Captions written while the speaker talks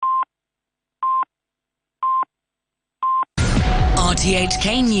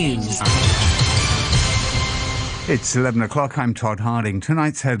RTHK News. It's 11 o'clock. I'm Todd Harding.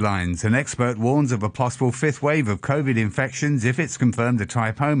 Tonight's headlines. An expert warns of a possible fifth wave of COVID infections if it's confirmed the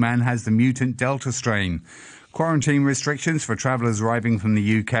Type O man has the mutant Delta strain. Quarantine restrictions for travellers arriving from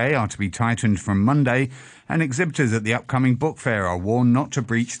the UK are to be tightened from Monday, and exhibitors at the upcoming book fair are warned not to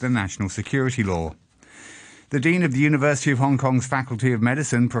breach the national security law. The Dean of the University of Hong Kong's Faculty of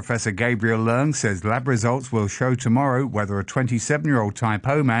Medicine, Professor Gabriel Leung, says lab results will show tomorrow whether a 27-year-old Type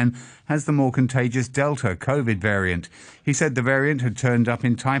O man has the more contagious Delta COVID variant. He said the variant had turned up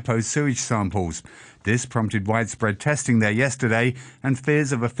in Tai Po's sewage samples. This prompted widespread testing there yesterday and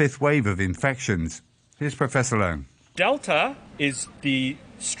fears of a fifth wave of infections. Here's Professor Leung. Delta is the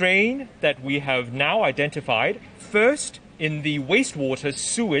strain that we have now identified first in the wastewater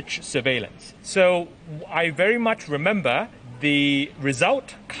sewage surveillance. So I very much remember the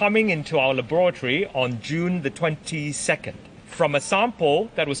result coming into our laboratory on June the 22nd from a sample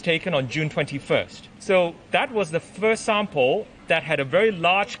that was taken on June 21st. So that was the first sample that had a very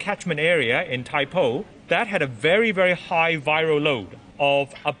large catchment area in Tai Po that had a very, very high viral load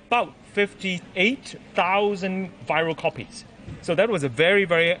of about 58,000 viral copies. So that was a very,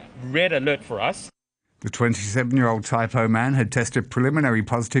 very red alert for us. The 27-year-old Type O man had tested preliminary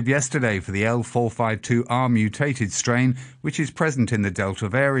positive yesterday for the L452R mutated strain, which is present in the Delta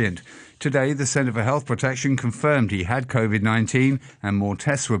variant. Today, the Centre for Health Protection confirmed he had COVID-19 and more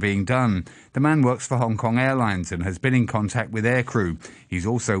tests were being done. The man works for Hong Kong Airlines and has been in contact with aircrew. He's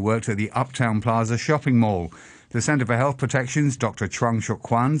also worked at the Uptown Plaza shopping mall. The Centre for Health Protection's Dr. Chuang Shuk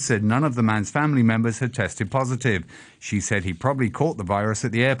Kwan said none of the man's family members had tested positive. She said he probably caught the virus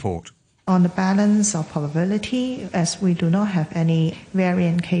at the airport. On the balance of probability, as we do not have any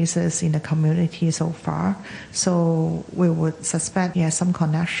variant cases in the community so far, so we would suspect he has some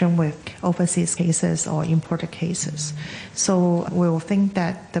connection with overseas cases or imported cases. So we will think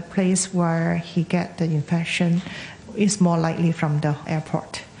that the place where he get the infection is more likely from the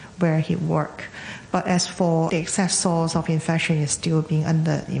airport where he work. But as for the exact source of infection is still being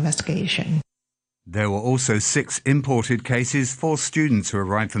under investigation. There were also 6 imported cases, 4 students who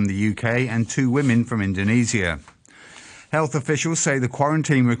arrived from the UK and 2 women from Indonesia. Health officials say the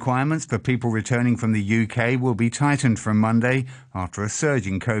quarantine requirements for people returning from the UK will be tightened from Monday after a surge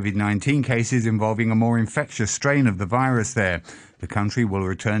in COVID-19 cases involving a more infectious strain of the virus there. The country will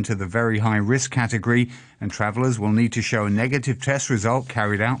return to the very high risk category and travellers will need to show a negative test result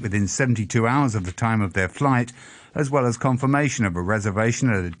carried out within 72 hours of the time of their flight, as well as confirmation of a reservation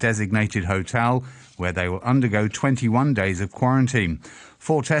at a designated hotel where they will undergo 21 days of quarantine.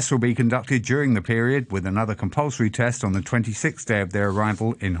 4 tests will be conducted during the period, with another compulsory test on the 26th day of their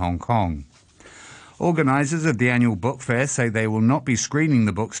arrival in Hong Kong. Organisers of the annual book fair say they will not be screening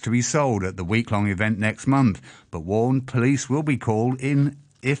the books to be sold at the week-long event next month, but warn police will be called in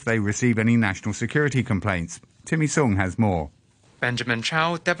if they receive any national security complaints. Timmy Sung has more. Benjamin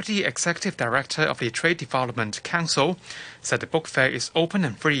Chow, Deputy Executive Director of the Trade Development Council, said the book fair is open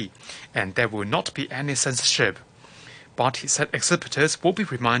and free and there will not be any censorship. But he said exhibitors will be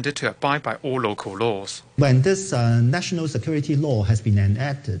reminded to abide by all local laws. When this national security law has been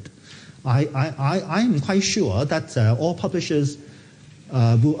enacted, I'm quite sure that all publishers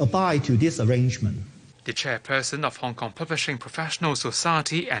will abide to this arrangement. The chairperson of Hong Kong Publishing Professional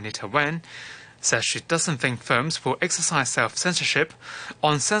Society, Anita Wen, says she doesn't think firms will exercise self-censorship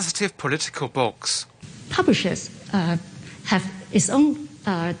on sensitive political books. Publishers have its own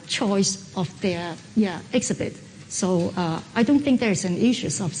choice of their exhibit. So I don't think there is an issue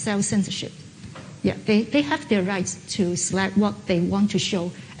of self-censorship. They have their rights to select what they want to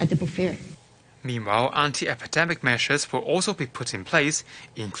show at the book fair. Meanwhile, anti-epidemic measures will also be put in place,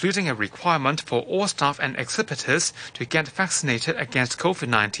 including a requirement for all staff and exhibitors to get vaccinated against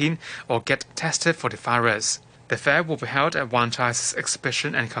COVID-19 or get tested for the virus. The fair will be held at Wan Chai's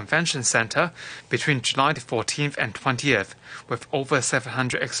Exhibition and Convention Centre between July the 14th and 20th, with over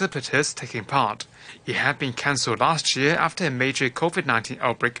 700 exhibitors taking part. It had been cancelled last year after a major COVID-19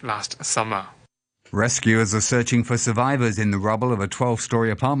 outbreak last summer. Rescuers are searching for survivors in the rubble of a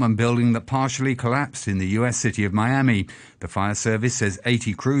 12-story apartment building that partially collapsed in the U.S. city of Miami. The fire service says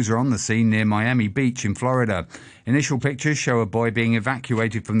 80 crews are on the scene near Miami Beach in Florida. Initial pictures show a boy being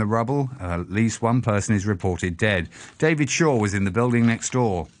evacuated from the rubble. At least one person is reported dead. David Shaw was in the building next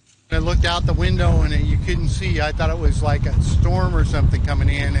door. I looked out the window and you couldn't see. I thought it was like a storm or something coming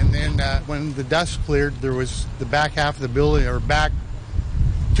in. And then when the dust cleared, there was the back half of the building, or back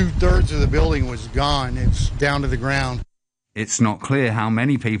 2/3 of the building was gone. It's down to the ground. It's not clear how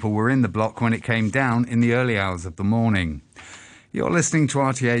many people were in the block when it came down in the early hours of the morning. You're listening to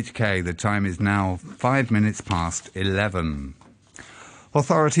RTHK. The time is now 5 minutes past 11.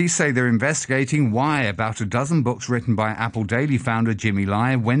 Authorities say they're investigating why about a dozen books written by Apple Daily founder Jimmy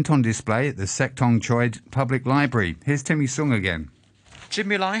Lai went on display at the Sek Tong Choi Public Library. Here's Timmy Sung again.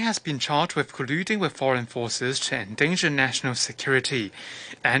 Jimmy Lai has been charged with colluding with foreign forces to endanger national security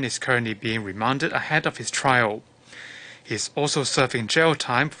and is currently being remanded ahead of his trial. He is also serving jail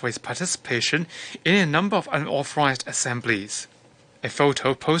time for his participation in a number of unauthorized assemblies. A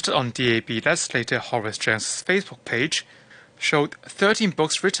photo posted on DAB legislator Horace Jones' Facebook page showed 13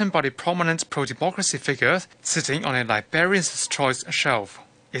 books written by the prominent pro-democracy figure sitting on a librarian's choice shelf.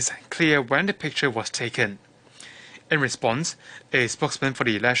 It's unclear when the picture was taken. In response, a spokesman for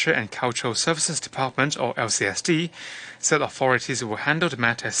the Leisure and Cultural Services Department, or LCSD, said authorities will handle the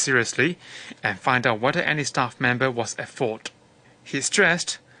matter seriously and find out whether any staff member was at fault. He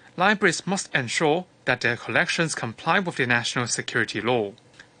stressed libraries must ensure that their collections comply with the national security law.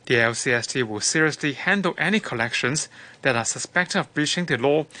 The LCSD will seriously handle any collections that are suspected of breaching the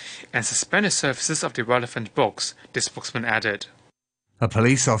law and suspend the services of the relevant books, the spokesman added. A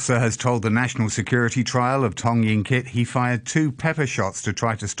police officer has told the National Security Trial of Tong Yin Kit he fired 2 pepper shots to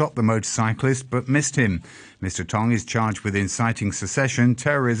try to stop the motorcyclist but missed him. Mr. Tong is charged with inciting secession,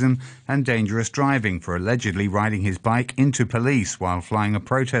 terrorism and dangerous driving for allegedly riding his bike into police while flying a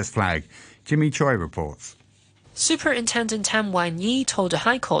protest flag. Jimmy Choi reports. Superintendent Tam Wan-yi told the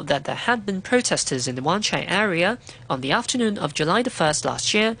High Court that there had been protesters in the Wan Chai area on the afternoon of July the 1st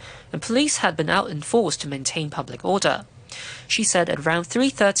last year, and police had been out in force to maintain public order. She said at around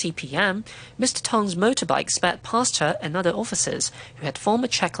 3:30 p.m, Mr. Tong's motorbike sped past her and other officers who had formed a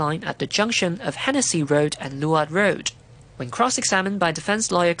checkline at the junction of Hennessy Road and Luard Road. When cross-examined by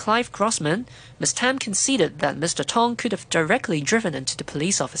defense lawyer Clive Grossman, Ms. Tam conceded that Mr. Tong could have directly driven into the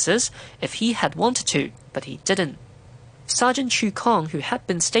police officers if he had wanted to, but he didn't. Sergeant Chu Kong, who had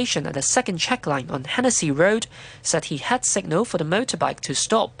been stationed at the second checkline on Hennessy Road, said he had signaled for the motorbike to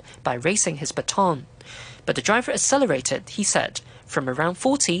stop by raising his baton. But the driver accelerated, he said, from around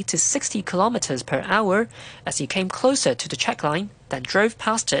 40 to 60 kilometers per hour as he came closer to the checkline, then drove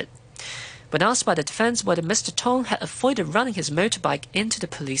past it. When asked by the defense whether Mr. Tong had avoided running his motorbike into the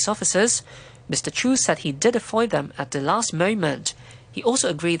police officers, Mr. Chu said he did avoid them at the last moment. He also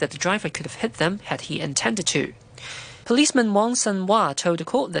agreed that the driver could have hit them had he intended to. Policeman Wang Sen-Hwa told the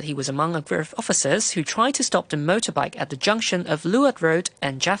court that he was among a group of officers who tried to stop the motorbike at the junction of Luard Road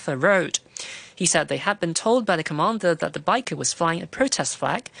and Jaffa Road. He said they had been told by the commander that the biker was flying a protest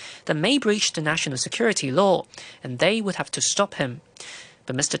flag that may breach the national security law, and they would have to stop him.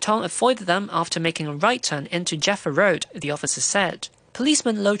 But Mr. Tong avoided them after making a right turn into Jaffa Road, the officer said.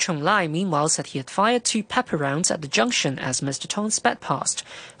 Policeman Lo Chung Lai meanwhile said he had fired 2 pepper rounds at the junction as Mr. Tong sped past,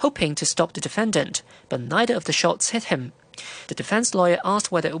 hoping to stop the defendant, but neither of the shots hit him. The defense lawyer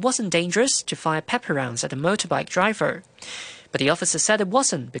asked whether it wasn't dangerous to fire pepper rounds at the motorbike driver. But the officer said it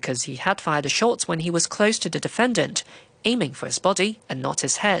wasn't because he had fired the shots when he was close to the defendant, aiming for his body and not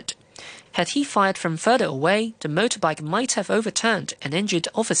his head. Had he fired from further away, the motorbike might have overturned and injured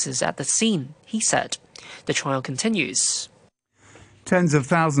officers at the scene, he said. The trial continues. Tens of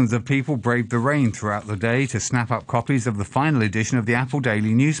thousands of people braved the rain throughout the day to snap up copies of the final edition of the Apple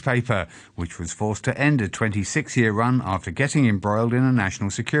Daily newspaper, which was forced to end a 26-year run after getting embroiled in a national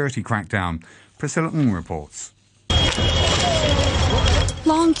security crackdown. Priscilla Ng reports.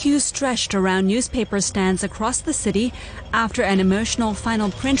 Long queues stretched around newspaper stands across the city after an emotional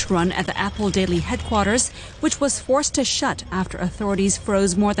final print run at the Apple Daily headquarters, which was forced to shut after authorities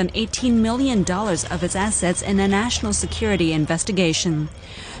froze more than $18 million of its assets in a national security investigation.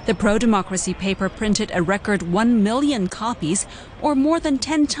 The pro-democracy paper printed a record 1 million copies, or more than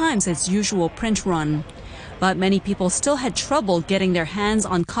 10 times its usual print run. But many people still had trouble getting their hands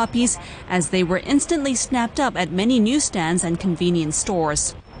on copies as they were instantly snapped up at many newsstands and convenience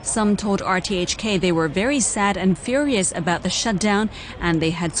stores. Some told RTHK they were very sad and furious about the shutdown, and they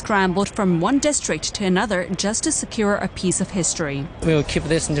had scrambled from one district to another just to secure a piece of history. We will keep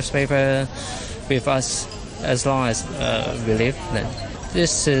this newspaper with us as long as we live.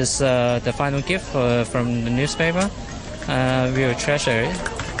 This is the final gift from the newspaper. We will treasure it.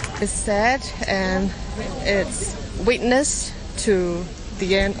 It's sad and it's witness to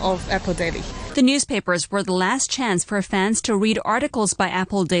the end of Apple Daily. The newspapers were the last chance for fans to read articles by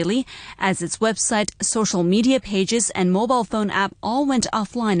Apple Daily, as its website, social media pages and mobile phone app all went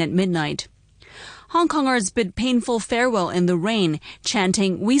offline at midnight. Hong Kongers bid painful farewell in the rain,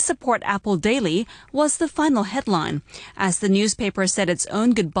 chanting, "We support Apple Daily," was the final headline, as the newspaper said its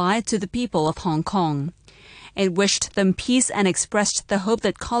own goodbye to the people of Hong Kong. It wished them peace and expressed the hope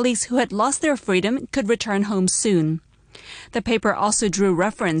that colleagues who had lost their freedom could return home soon. The paper also drew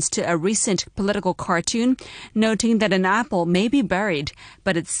reference to a recent political cartoon, noting that an apple may be buried,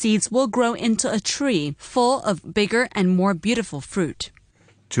 but its seeds will grow into a tree full of bigger and more beautiful fruit.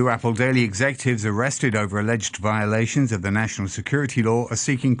 2 Apple Daily executives arrested over alleged violations of the national security law are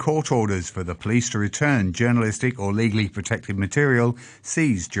seeking court orders for the police to return journalistic or legally protected material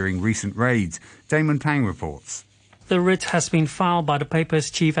seized during recent raids. Damon Pang reports. The writ has been filed by the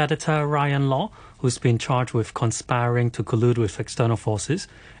paper's chief editor, Ryan Law, who's been charged with conspiring to collude with external forces,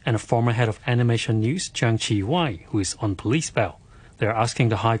 and a former head of Animation News, Jiang Qi-wai, who is on police bail. They are asking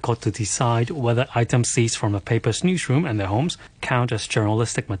the High Court to decide whether items seized from the paper's newsroom and their homes count as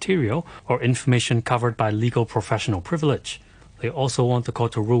journalistic material or information covered by legal professional privilege. They also want the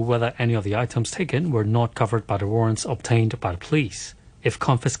court to rule whether any of the items taken were not covered by the warrants obtained by the police. If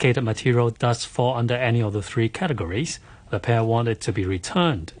confiscated material does fall under any of the 3 categories, the pair want it to be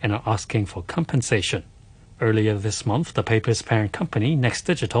returned and are asking for compensation. Earlier this month, the paper's parent company, Next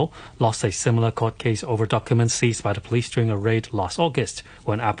Digital, lost a similar court case over documents seized by the police during a raid last August,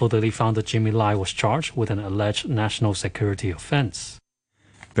 when Apple Daily founder Jimmy Lai was charged with an alleged national security offense.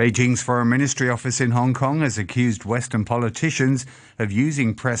 Beijing's Foreign Ministry office in Hong Kong has accused Western politicians of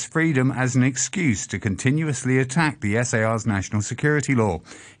using press freedom as an excuse to continuously attack the SAR's national security law.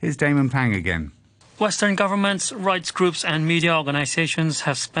 Here's Damon Pang again. Western governments, rights groups and media organizations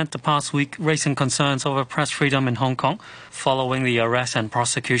have spent the past week raising concerns over press freedom in Hong Kong following the arrest and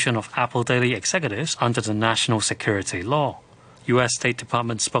prosecution of Apple Daily executives under the national security law. U.S. State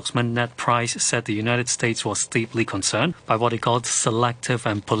Department spokesman Ned Price said the United States was deeply concerned by what he called selective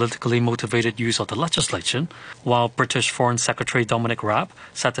and politically motivated use of the legislation, while British Foreign Secretary Dominic Raab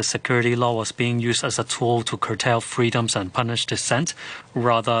said the security law was being used as a tool to curtail freedoms and punish dissent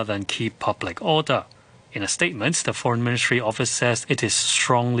rather than keep public order. In a statement, the Foreign Ministry office says it is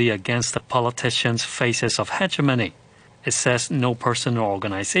strongly against the politicians' phases of hegemony. It says no person or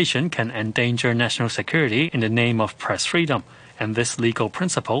organization can endanger national security in the name of press freedom, and this legal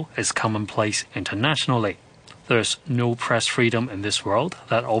principle is commonplace internationally. There's no press freedom in this world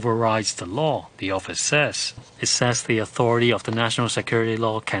that overrides the law, the office says. It says the authority of the national security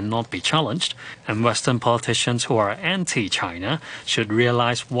law cannot be challenged, and Western politicians who are anti-China should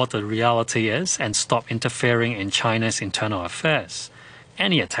realize what the reality is and stop interfering in China's internal affairs.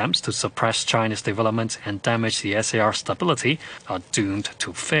 Any attempts to suppress China's development and damage the SAR's stability are doomed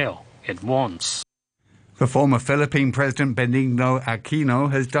to fail, it warns. The former Philippine President Benigno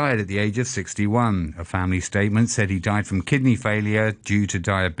Aquino has died at the age of 61. A family statement said he died from kidney failure due to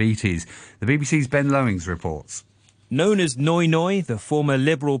diabetes. The BBC's Ben Lowings reports. Known as Noy Noy, the former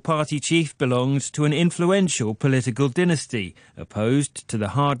Liberal Party chief belonged to an influential political dynasty, opposed to the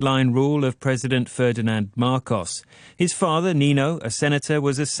hardline rule of President Ferdinand Marcos. His father, Nino, a senator,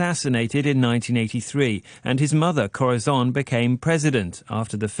 was assassinated in 1983, and his mother, Corazon, became president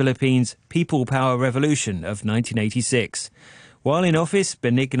after the Philippines' People Power Revolution of 1986. While in office,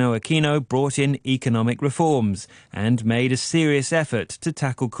 Benigno Aquino brought in economic reforms and made a serious effort to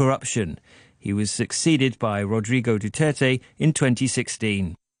tackle corruption. He was succeeded by Rodrigo Duterte in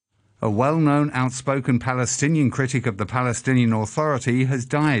 2016. A well-known outspoken Palestinian critic of the Palestinian Authority has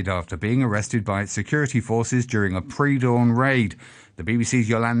died after being arrested by its security forces during a pre-dawn raid. The BBC's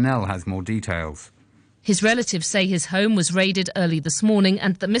Yolande Nell has more details. His relatives say his home was raided early this morning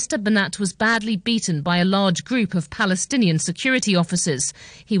and that Mr. Banat was badly beaten by a large group of Palestinian security officers.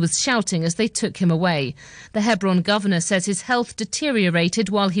 He was shouting as they took him away. The Hebron governor says his health deteriorated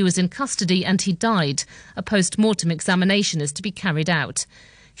while he was in custody and he died. A post-mortem examination is to be carried out.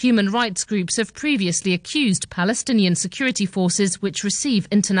 Human rights groups have previously accused Palestinian security forces, which receive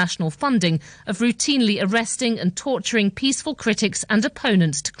international funding, of routinely arresting and torturing peaceful critics and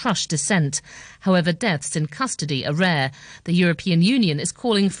opponents to crush dissent. However, deaths in custody are rare. The European Union is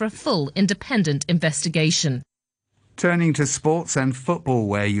calling for a full independent investigation. Turning to sports and football,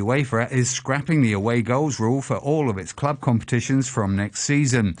 where UEFA is scrapping the away goals rule for all of its club competitions from next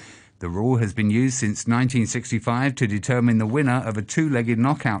season. The rule has been used since 1965 to determine the winner of a two-legged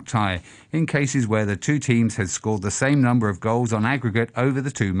knockout tie in cases where the two teams had scored the same number of goals on aggregate over the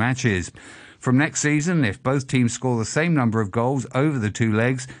two matches. From next season, if both teams score the same number of goals over the two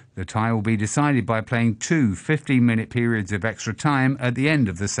legs, the tie will be decided by playing two 15-minute periods of extra time at the end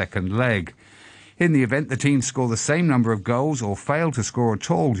of the second leg. In the event the teams score the same number of goals or fail to score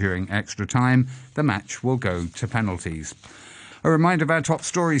at all during extra time, the match will go to penalties. A reminder of our top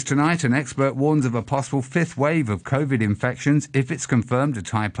stories tonight. An expert warns of a possible fifth wave of COVID infections if it's confirmed a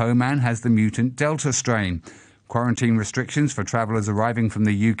Tai Po man has the mutant Delta strain. Quarantine restrictions for travellers arriving from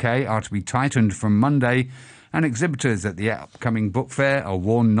the UK are to be tightened from Monday, and exhibitors at the upcoming book fair are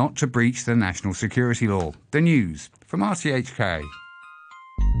warned not to breach the national security law. The news from RTHK.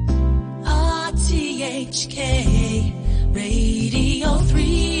 RTHK Radio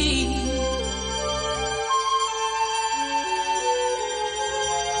 3.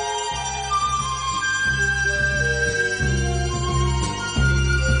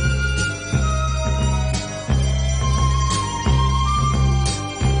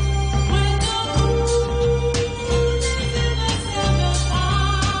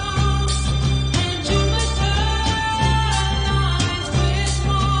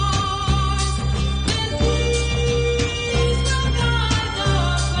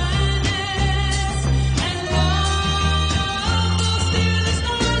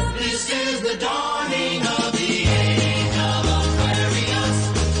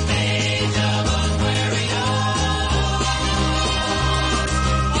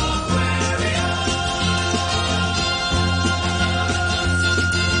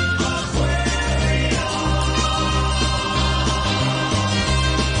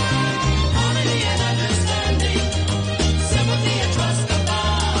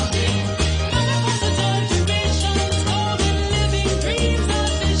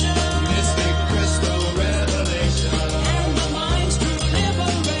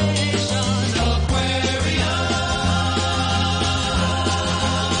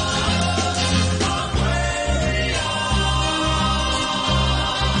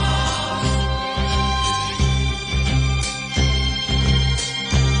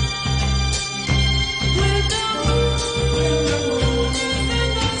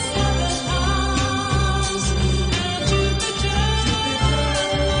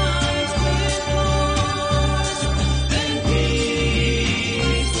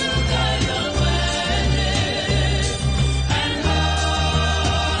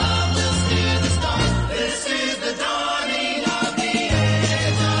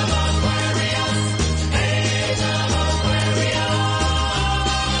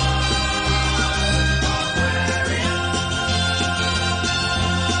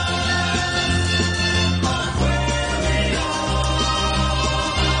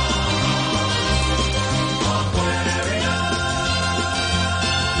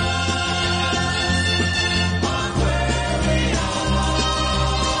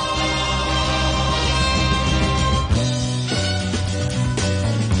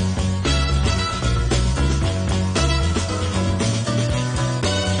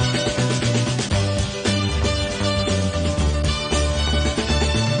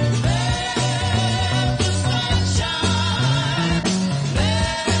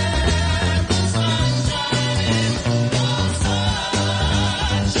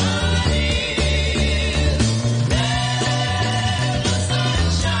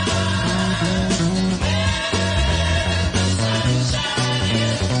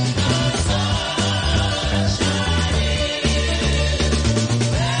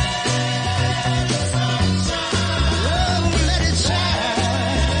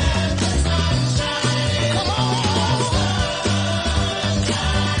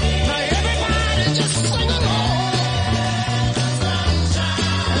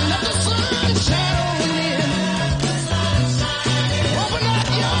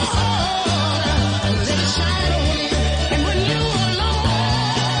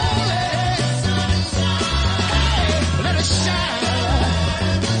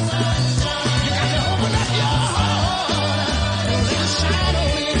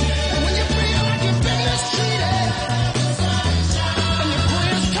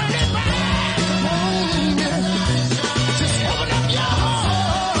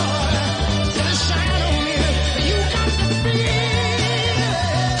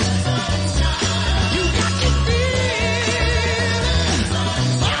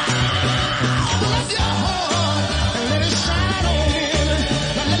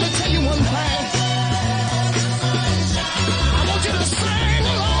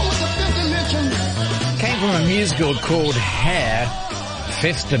 Musical called Hair,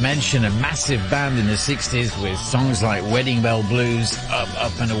 Fifth Dimension, a massive band in the 60s with songs like Wedding Bell Blues,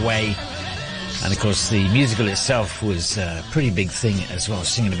 Up and Away. And of course the musical itself was a pretty big thing as well,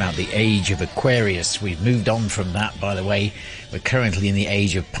 singing about the age of Aquarius. We've moved on from that, by the way. We're currently in the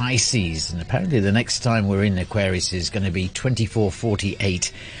age of Pisces, and apparently the next time we're in Aquarius is going to be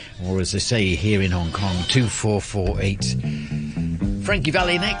 2448, or as they say here in Hong Kong, 2448. Frankie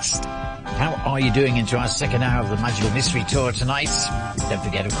Valli next. How are you doing into our second hour of the Magical Mystery Tour tonight? Don't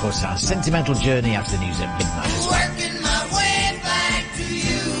forget, of course, our sentimental journey after the news at midnight as well.